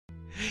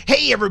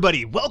Hey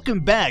everybody, welcome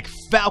back,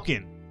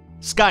 Falcon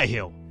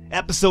Skyhill,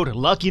 episode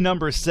lucky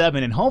number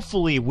 7, and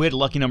hopefully with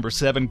lucky number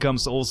 7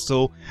 comes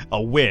also a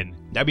win.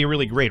 That'd be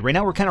really great. Right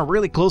now we're kind of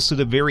really close to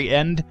the very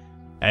end.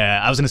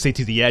 I was going to say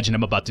to the edge, and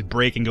I'm about to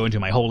break and go into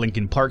my whole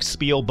Linkin Park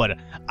spiel, but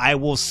I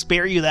will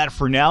spare you that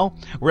for now.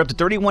 We're up to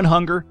 31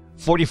 hunger,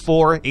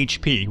 44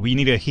 HP. We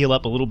need to heal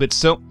up a little bit,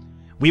 so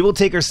we will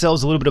take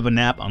ourselves a little bit of a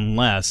nap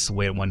unless...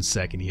 Wait 1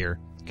 second here.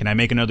 Can I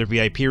make another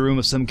VIP room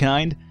of some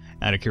kind?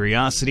 Out of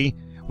curiosity.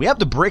 We have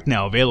the brick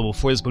now available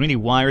for this, but we need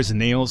wires and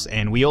nails,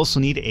 and we also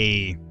need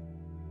a...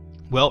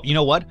 Well, you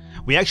know what?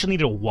 We actually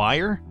need a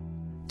wire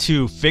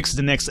to fix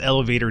the next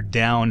elevator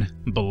down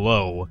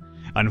below.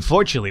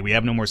 Unfortunately, we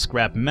have no more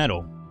scrap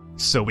metal,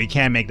 so we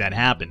can't make that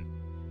happen.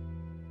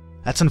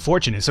 That's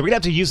unfortunate, so we're gonna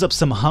have to use up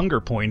some hunger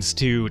points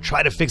to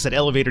try to fix that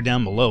elevator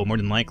down below, more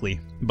than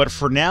likely. But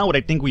for now, what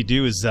I think we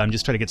do is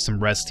just try to get some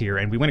rest here,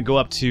 and we want to go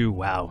up to,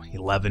 wow,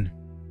 11.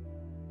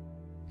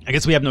 I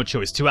guess we have no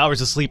choice. 2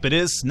 hours of sleep it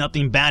is.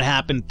 Nothing bad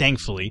happened,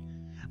 thankfully.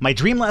 My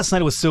dream last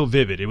night was so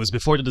vivid. It was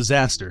before the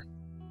disaster.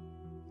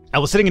 I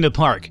was sitting in the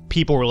park.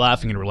 People were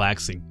laughing and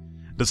relaxing.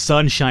 The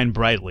sun shined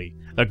brightly.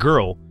 A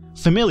girl,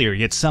 familiar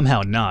yet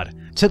somehow not,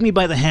 took me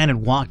by the hand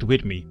and walked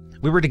with me.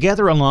 We were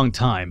together a long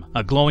time,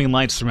 a glowing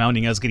light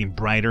surrounding us getting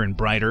brighter and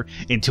brighter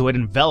until it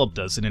enveloped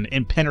us in an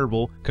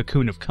impenetrable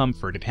cocoon of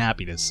comfort and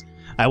happiness.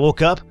 I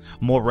woke up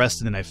more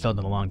rested than I felt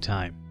in a long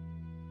time.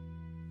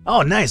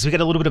 Oh, nice. We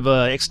got a little bit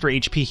of extra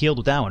HP healed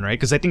with that one, right?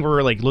 Because I think we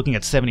were like looking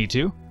at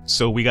 72,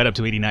 so we got up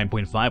to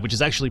 89.5, which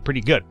is actually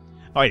pretty good.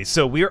 Alright,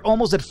 so we are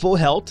almost at full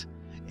health,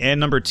 and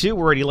number 2,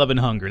 we're at 11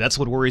 hunger. That's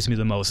what worries me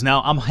the most.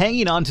 Now, I'm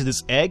hanging on to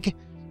this egg,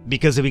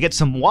 because if we get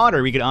some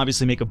water, we could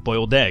obviously make a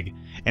boiled egg.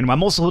 And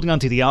I'm also holding on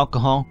to the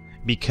alcohol,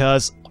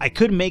 because I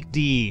could make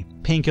the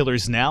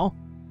painkillers now,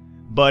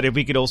 but if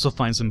we could also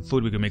find some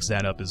food, we could mix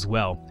that up as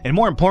well. And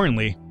more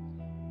importantly,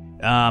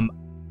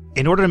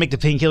 in order to make the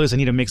painkillers, I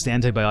need to mix the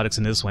antibiotics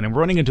in this one. And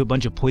we're running into a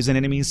bunch of poison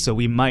enemies, so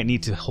we might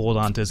need to hold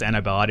on to his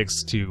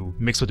antibiotics to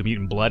mix with the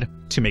mutant blood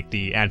to make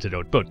the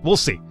antidote. But we'll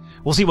see.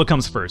 We'll see what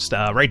comes first.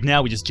 Right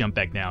now, we just jump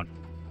back down.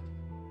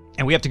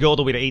 And we have to go all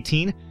the way to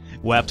 18.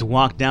 We'll have to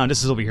walk down.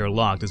 This is over here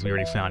locked, as we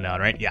already found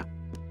out, right? Yeah.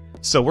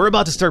 So we're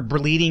about to start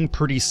bleeding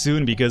pretty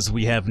soon because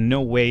we have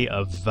no way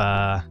of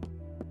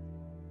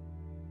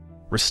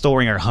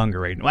restoring our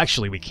hunger rate. Well,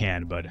 actually, we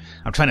can, but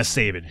I'm trying to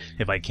save it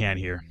if I can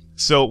here.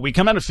 So we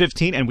come out of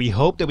 15, and we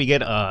hope that we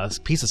get a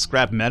piece of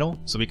scrap metal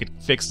so we could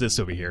fix this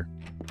over here.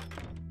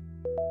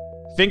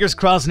 Fingers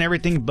crossed and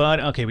everything, but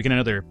okay, we get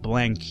another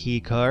blank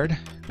key card.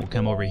 We'll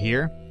come over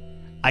here.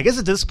 I guess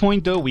at this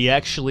point, though, we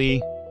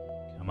actually...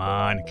 Come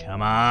on,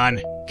 come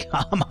on,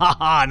 come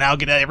on! How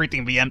could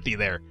everything be empty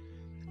there?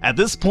 At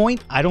this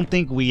point, I don't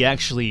think we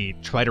actually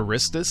try to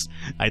risk this.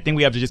 I think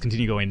we have to just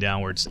continue going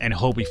downwards and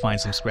hope we find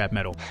some scrap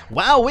metal.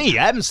 Wowee!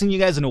 I haven't seen you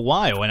guys in a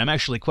while, and I'm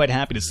actually quite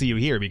happy to see you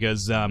here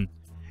because,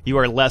 you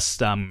are less,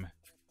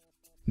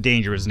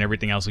 dangerous than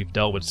everything else we've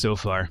dealt with so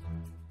far.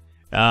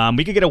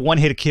 We could get a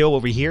one-hit kill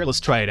over here.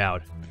 Let's try it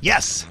out.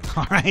 Yes!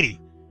 Alrighty.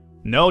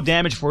 No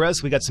damage for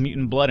us. We got some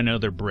mutant blood and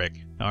another brick.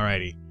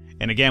 Alrighty.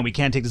 And again, we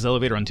can't take this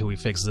elevator until we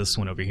fix this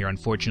one over here,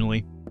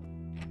 unfortunately.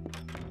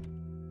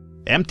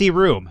 Empty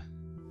room.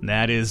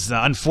 That is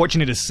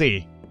unfortunate to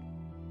see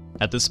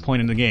at this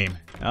point in the game.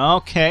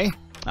 Okay.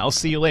 I'll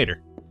see you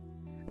later.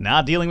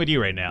 Not dealing with you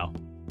right now.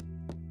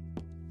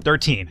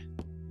 13.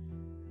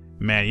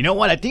 Man, you know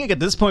what? I think at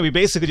this point we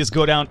basically just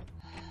go down...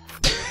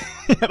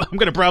 I'm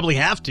gonna probably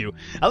have to.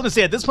 I was gonna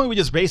say, at this point we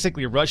just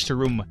basically rush to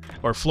room,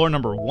 or floor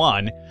number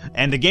 1,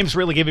 and the game's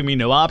really giving me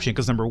no option,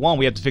 because number 1,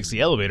 we have to fix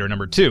the elevator,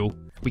 number 2,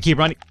 we keep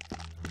running...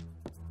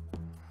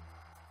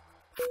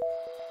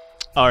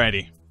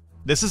 Alrighty.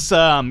 This is,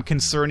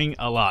 concerning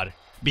a lot,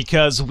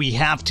 because we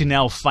have to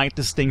now fight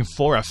this thing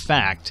for a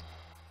fact,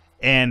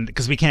 and,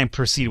 because we can't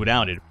proceed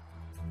without it.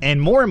 And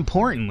more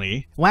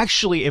importantly, well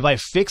actually, if I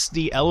fix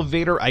the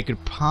elevator, I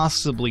could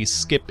possibly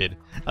skip it,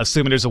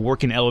 assuming there's a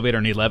working elevator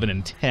in 11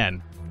 and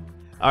 10.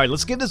 Alright,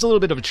 let's give this a little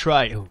bit of a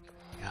try. Oh,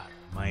 God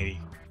almighty.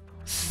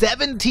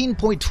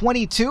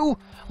 17.22?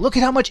 Look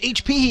at how much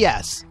HP he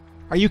has!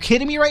 Are you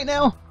kidding me right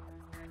now?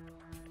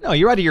 No,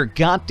 you're out of your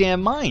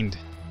goddamn mind.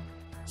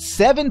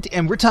 7,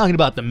 and we're talking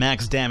about the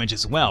max damage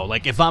as well.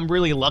 Like, if I'm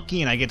really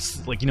lucky and I get,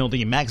 like, you know,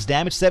 the max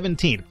damage,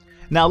 17.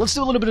 Now, let's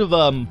do a little bit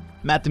of,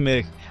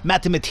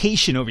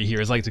 mathematician over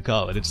here, as I like to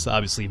call it. It's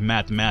obviously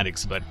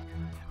mathematics, but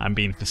I'm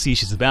being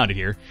facetious about it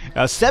here.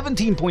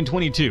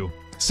 17.22.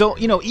 So,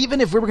 you know, even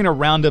if we were going to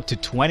round up to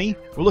 20,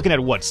 we're looking at,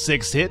 what,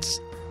 6 hits?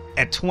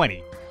 At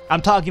 20.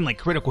 I'm talking, like,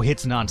 critical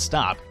hits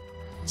non-stop.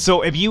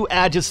 So, if you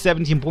add just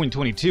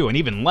 17.22, and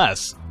even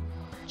less,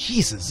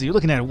 Jesus, you're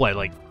looking at, what,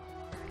 like,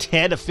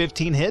 10 to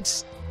 15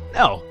 hits?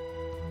 No.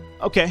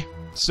 Okay.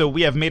 So,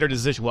 we have made our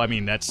decision. Well, I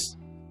mean, that's...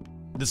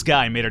 This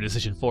guy made our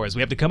decision for us.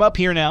 We have to come up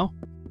here now.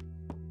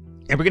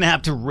 And we're going to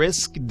have to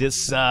risk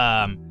this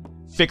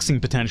fixing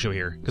potential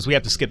here. Because we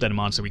have to skip that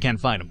monster. We can't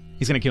find him.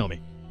 He's going to kill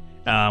me.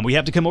 We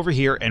have to come over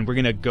here. And we're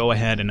going to go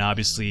ahead and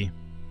obviously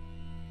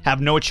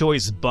have no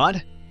choice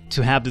but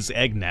to have this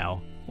egg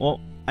now. Well,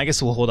 I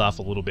guess we'll hold off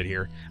a little bit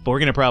here, but we're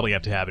gonna probably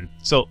have to have it.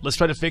 So let's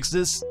try to fix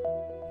this.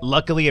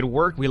 Luckily it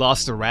worked. We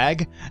lost the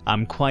rag.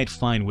 I'm quite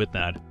fine with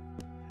that.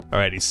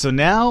 Alrighty, so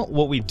now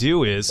what we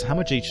do is, how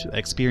much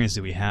experience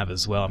do we have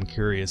as well? I'm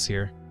curious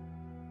here.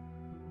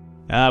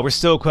 We're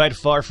still quite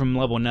far from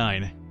level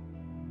 9.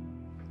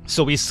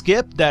 So we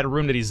skipped that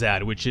room that he's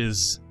at, which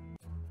is...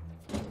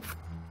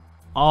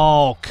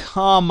 Oh,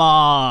 come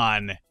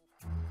on!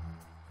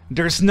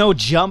 There's no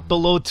jump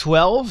below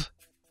 12?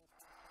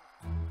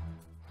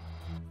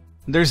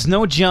 There's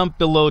no jump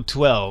below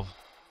 12.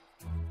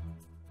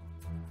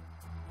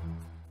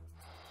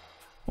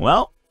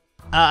 Well,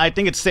 I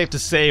think it's safe to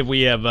say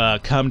we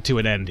have come to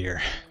an end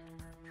here.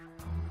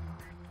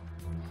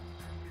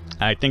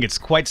 I think it's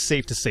quite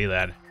safe to say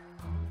that.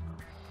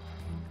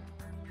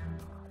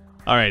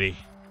 Alrighty.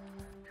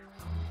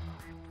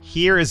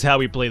 Here is how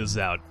we play this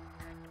out.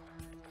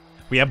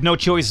 We have no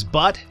choice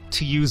but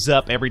to use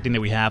up everything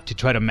that we have to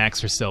try to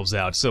max ourselves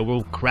out. So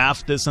we'll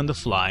craft this on the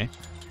fly,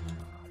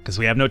 because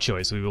we have no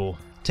choice. We will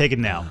take it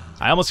now.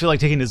 I almost feel like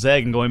taking this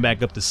egg and going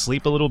back up to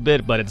sleep a little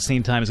bit, but at the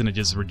same time it's going to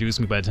just reduce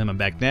me by the time I'm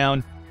back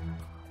down.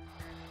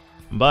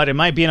 But it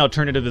might be an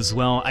alternative as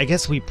well. I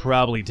guess we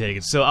probably take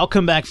it. So I'll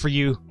come back for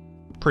you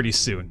pretty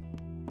soon.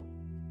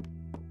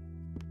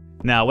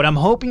 Now, what I'm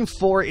hoping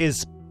for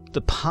is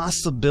the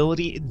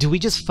possibility... Do we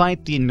just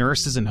fight the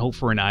nurses and hope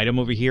for an item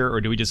over here, or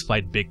do we just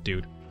fight Big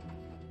Dude?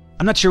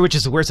 I'm not sure which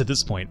is worse at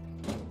this point.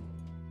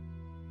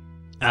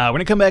 We're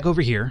gonna come back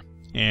over here,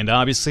 and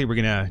obviously we're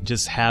gonna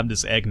just have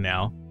this egg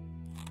now.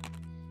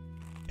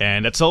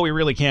 And that's all we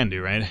really can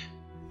do, right?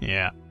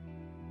 Yeah.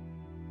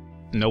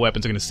 No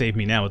weapons are gonna save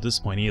me now at this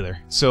point either.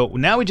 So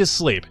now we just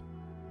sleep.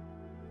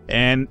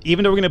 And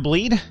even though we're gonna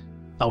bleed...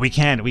 Oh, we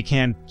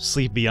can't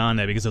sleep beyond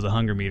that because of the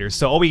hunger meter.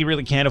 So all we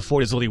really can't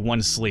afford is only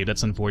one sleep.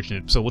 That's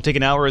unfortunate. So we'll take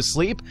an hour of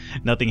sleep.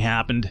 Nothing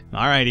happened.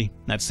 Alrighty,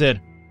 that's it.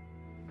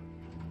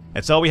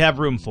 That's all we have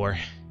room for.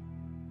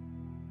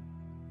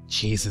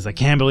 Jesus, I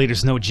can't believe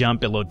there's no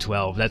jump below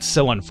 12. That's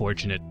so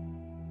unfortunate.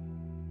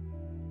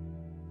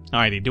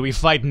 Alrighty, do we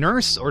fight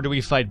Nurse or do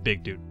we fight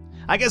Big Dude?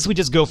 I guess we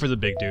just go for the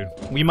Big Dude.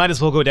 We might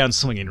as well go down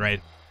swinging,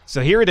 right?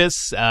 So here it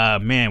is.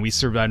 Man, we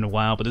survived in a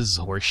while, but this is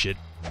horseshit.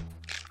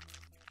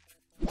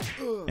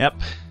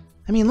 Yep.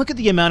 I mean, look at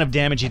the amount of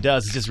damage he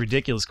does. It's just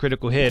ridiculous.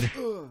 Critical hit.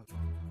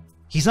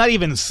 He's not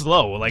even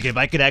slow. Like, if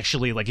I could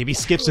actually, like, if he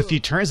skips a few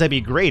turns, that'd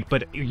be great,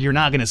 but you're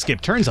not gonna skip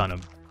turns on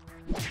him.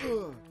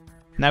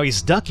 Now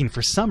he's ducking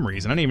for some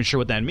reason. I'm not even sure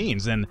what that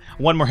means. And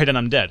one more hit and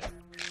I'm dead.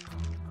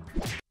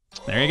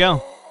 There you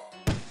go.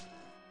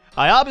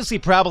 I obviously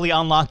probably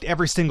unlocked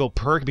every single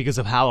perk because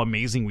of how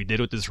amazing we did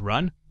with this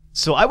run.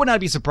 So I would not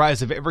be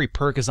surprised if every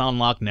perk is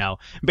unlocked now.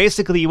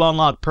 Basically, you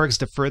unlock perks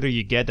the further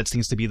you get. That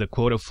seems to be the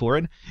quota for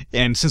it.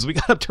 And since we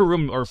got up to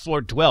room or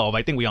floor 12,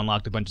 I think we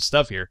unlocked a bunch of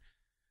stuff here.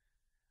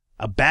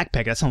 A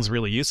backpack, that sounds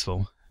really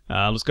useful.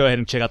 Let's go ahead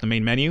and check out the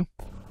main menu.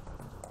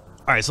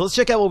 Alright, so let's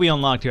check out what we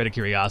unlocked here out of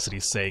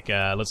curiosity's sake.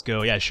 Let's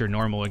go, yeah, sure,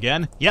 normal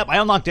again. Yep, I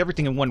unlocked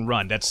everything in one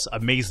run. That's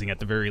amazing at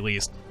the very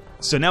least.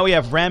 So now we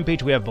have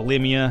Rampage, we have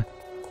Bulimia,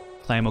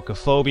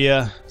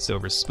 Climocophobia,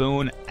 Silver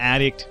Spoon,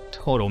 Addict,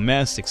 Total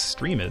Mess,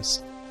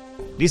 Extremist.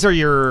 These are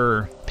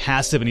your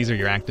passive and these are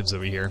your actives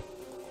over here.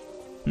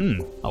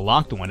 A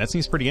locked one. That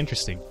seems pretty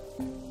interesting.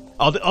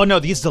 Oh no,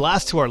 the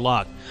last two are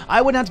locked.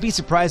 I would not be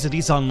surprised if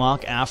these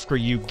unlock after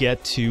you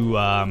get to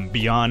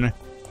beyond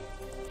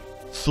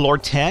floor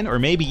 10, or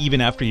maybe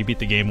even after you beat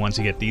the game once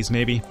you get these,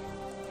 maybe.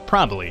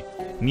 Probably.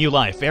 New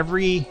life.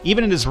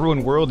 Even in this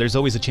ruined world, there's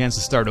always a chance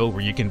to start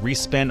over. You can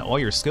respend all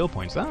your skill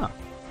points. Ah.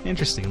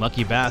 Interesting.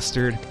 Lucky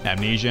Bastard.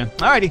 Amnesia.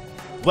 Alrighty.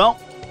 Well,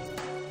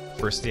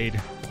 first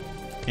aid.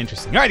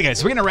 Interesting. Alrighty,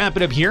 guys. We're going to wrap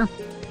it up here.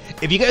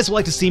 If you guys would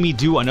like to see me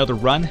do another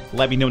run,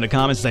 let me know in the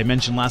comments, as I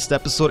mentioned last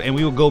episode, and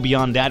we will go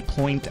beyond that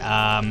point.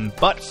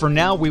 But for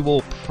now, we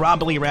will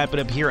probably wrap it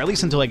up here, at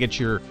least until I get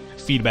your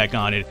feedback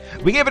on it.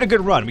 We gave it a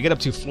good run. We got up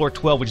to floor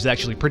 12, which is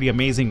actually pretty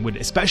amazing,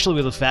 especially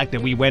with the fact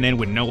that we went in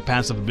with no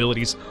passive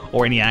abilities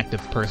or any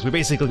active perks. We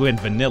basically went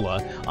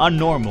vanilla on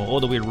normal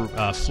all the way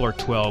to floor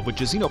 12,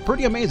 which is,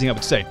 pretty amazing, I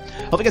would say.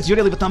 Hope you guys enjoyed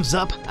it. Leave a thumbs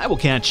up. I will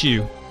catch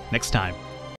you next time.